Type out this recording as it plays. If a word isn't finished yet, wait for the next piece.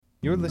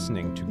You're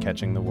listening to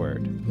Catching the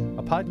Word,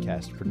 a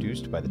podcast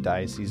produced by the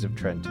Diocese of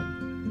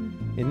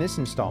Trenton. In this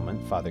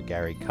installment, Father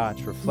Gary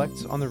Koch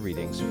reflects on the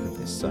readings for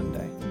this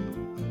Sunday.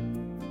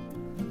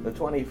 The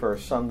 21st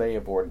Sunday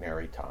of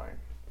Ordinary Time.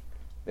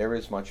 There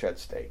is much at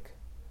stake,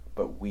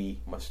 but we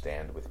must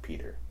stand with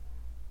Peter.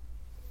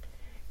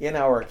 In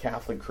our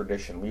Catholic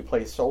tradition, we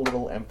place so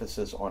little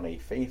emphasis on a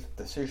faith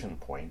decision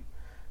point,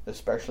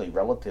 especially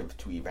relative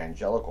to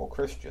evangelical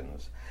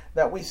Christians,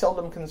 that we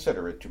seldom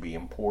consider it to be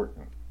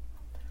important.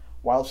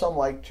 While some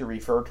like to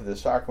refer to the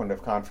sacrament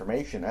of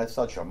confirmation as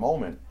such a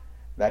moment,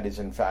 that is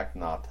in fact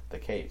not the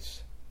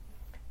case.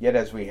 Yet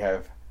as we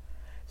have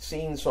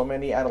seen so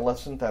many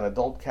adolescent and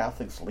adult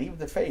Catholics leave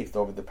the faith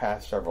over the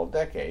past several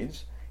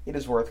decades, it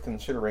is worth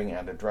considering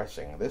and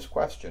addressing this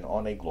question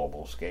on a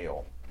global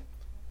scale.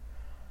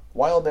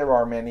 While there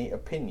are many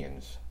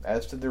opinions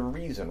as to the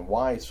reason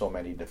why so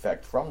many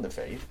defect from the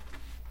faith,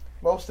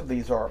 most of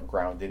these are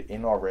grounded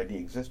in already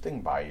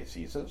existing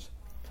biases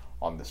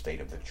on the state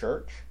of the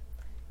Church,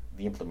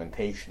 the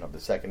implementation of the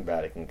Second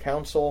Vatican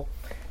Council,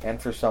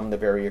 and for some the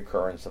very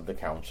occurrence of the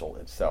Council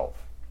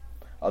itself.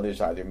 Others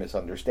either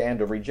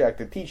misunderstand or reject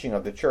the teaching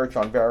of the Church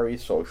on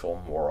various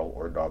social, moral,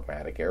 or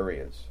dogmatic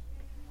areas.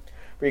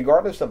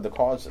 Regardless of the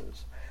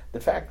causes, the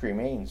fact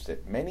remains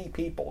that many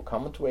people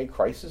come to a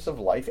crisis of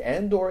life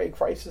and or a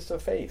crisis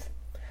of faith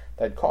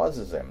that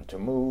causes them to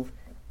move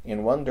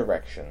in one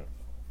direction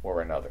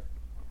or another.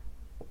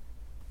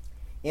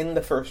 In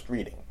the first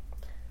reading,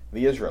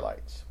 the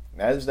Israelites,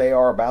 as they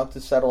are about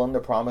to settle in the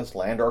Promised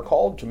Land, are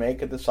called to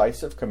make a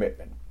decisive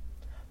commitment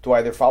to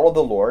either follow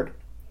the Lord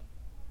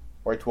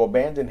or to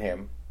abandon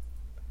Him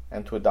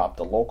and to adopt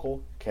the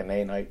local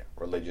Canaanite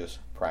religious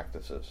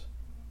practices.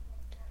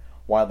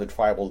 While the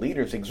tribal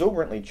leaders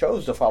exuberantly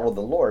chose to follow the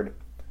Lord,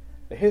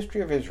 the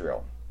history of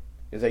Israel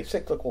is a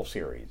cyclical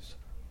series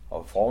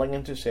of falling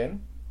into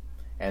sin,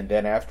 and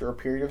then after a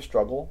period of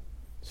struggle,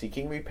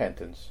 seeking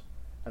repentance,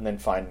 and then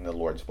finding the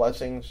Lord's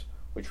blessings,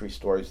 which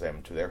restores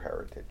them to their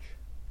heritage.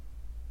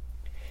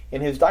 In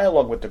his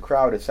dialogue with the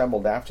crowd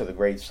assembled after the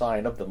great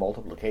sign of the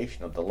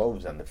multiplication of the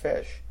loaves and the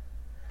fish,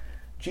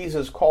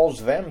 Jesus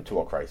calls them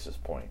to a crisis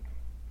point.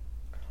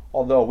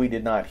 Although we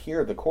did not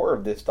hear the core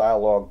of this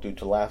dialogue due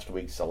to last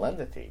week's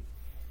solemnity,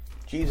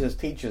 Jesus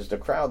teaches the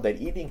crowd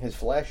that eating his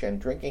flesh and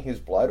drinking his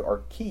blood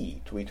are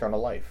key to eternal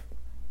life.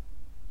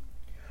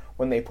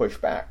 When they push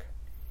back,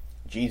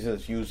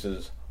 Jesus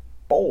uses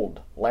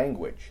bold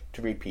language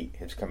to repeat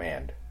his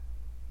command.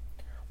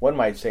 One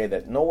might say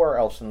that nowhere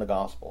else in the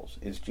Gospels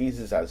is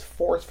Jesus as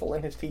forceful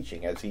in his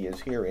teaching as he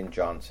is here in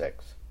John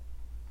 6.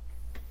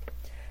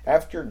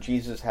 After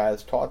Jesus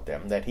has taught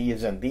them that he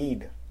is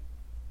indeed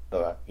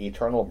the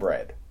eternal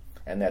bread,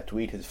 and that to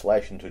eat his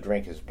flesh and to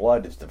drink his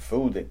blood is the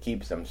food that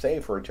keeps them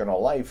safe for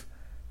eternal life,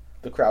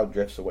 the crowd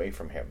drifts away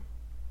from him.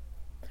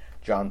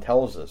 John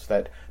tells us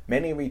that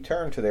many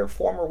return to their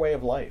former way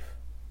of life.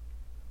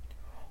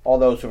 All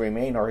those who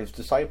remain are his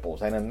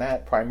disciples, and in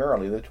that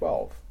primarily the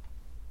 12.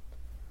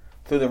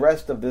 Through the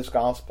rest of this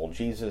gospel,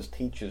 Jesus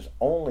teaches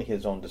only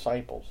his own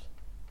disciples.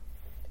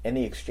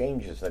 Any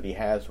exchanges that he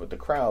has with the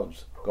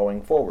crowds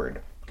going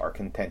forward are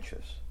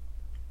contentious.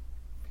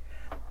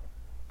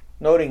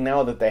 Noting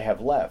now that they have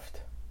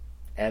left,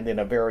 and in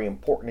a very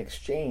important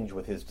exchange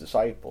with his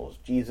disciples,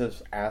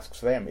 Jesus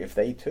asks them if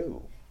they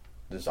too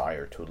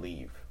desire to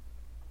leave.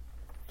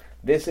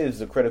 This is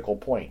the critical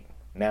point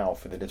now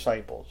for the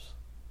disciples.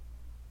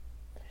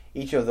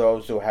 Each of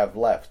those who have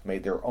left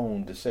made their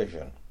own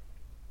decision.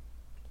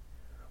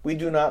 We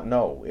do not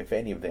know if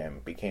any of them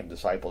became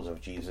disciples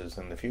of Jesus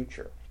in the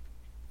future,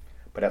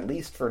 but at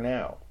least for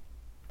now,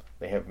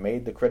 they have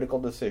made the critical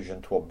decision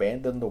to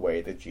abandon the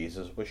way that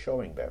Jesus was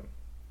showing them.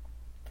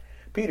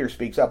 Peter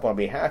speaks up on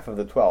behalf of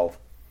the 12,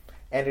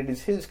 and it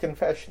is his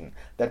confession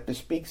that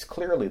bespeaks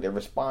clearly the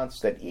response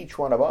that each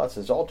one of us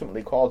is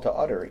ultimately called to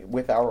utter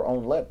with our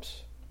own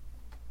lips.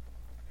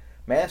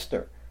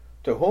 Master,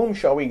 to whom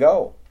shall we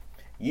go?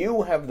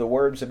 You have the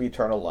words of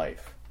eternal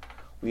life.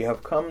 We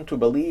have come to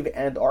believe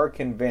and are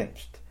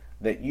convinced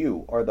that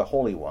you are the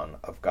Holy One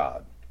of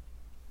God.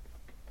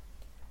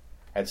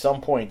 At some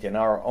point in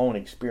our own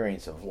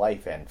experience of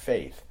life and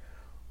faith,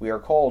 we are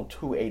called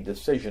to a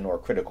decision or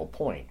critical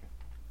point.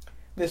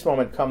 This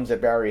moment comes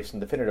at various and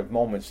definitive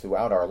moments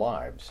throughout our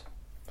lives.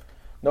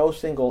 No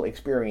single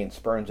experience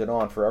spurns it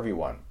on for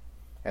everyone,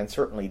 and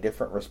certainly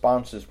different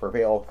responses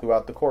prevail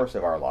throughout the course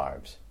of our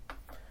lives.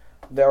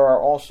 There are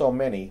also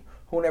many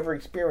who never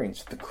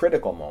experience the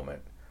critical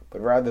moment, but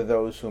rather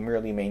those who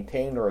merely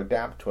maintain or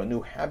adapt to a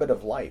new habit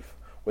of life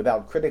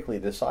without critically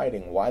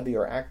deciding why they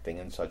are acting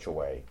in such a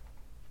way.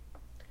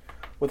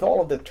 With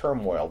all of the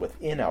turmoil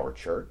within our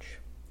church,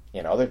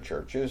 in other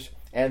churches,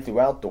 and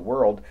throughout the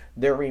world,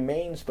 there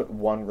remains but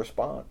one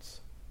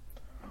response.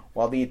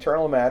 While the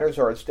eternal matters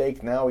are at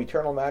stake now,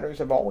 eternal matters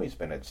have always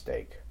been at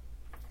stake.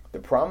 The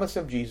promise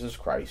of Jesus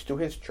Christ to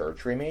his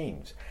church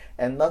remains,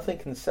 and nothing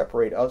can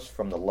separate us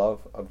from the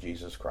love of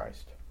Jesus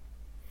Christ.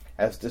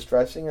 As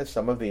distressing as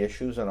some of the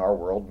issues in our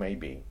world may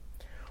be,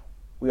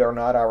 we are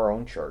not our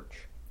own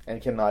church,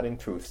 and cannot in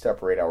truth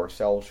separate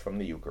ourselves from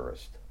the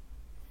Eucharist.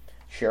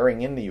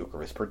 Sharing in the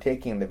Eucharist,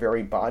 partaking in the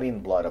very body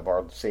and blood of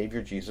our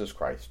Savior Jesus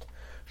Christ,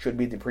 should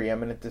be the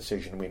preeminent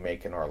decision we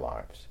make in our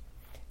lives.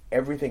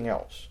 Everything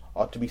else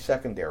ought to be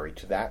secondary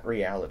to that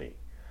reality.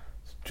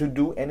 To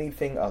do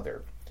anything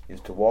other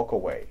is to walk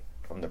away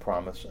from the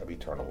promise of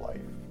eternal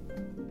life.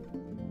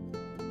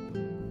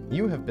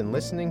 You have been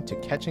listening to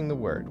Catching the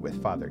Word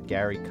with Father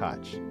Gary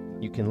Koch.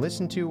 You can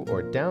listen to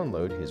or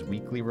download his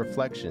weekly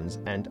reflections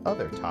and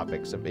other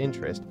topics of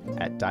interest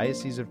at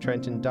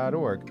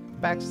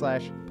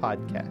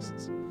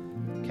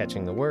dioceseoftrenton.org/podcasts.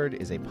 Catching the Word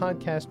is a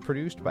podcast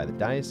produced by the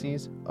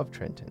Diocese of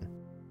Trenton.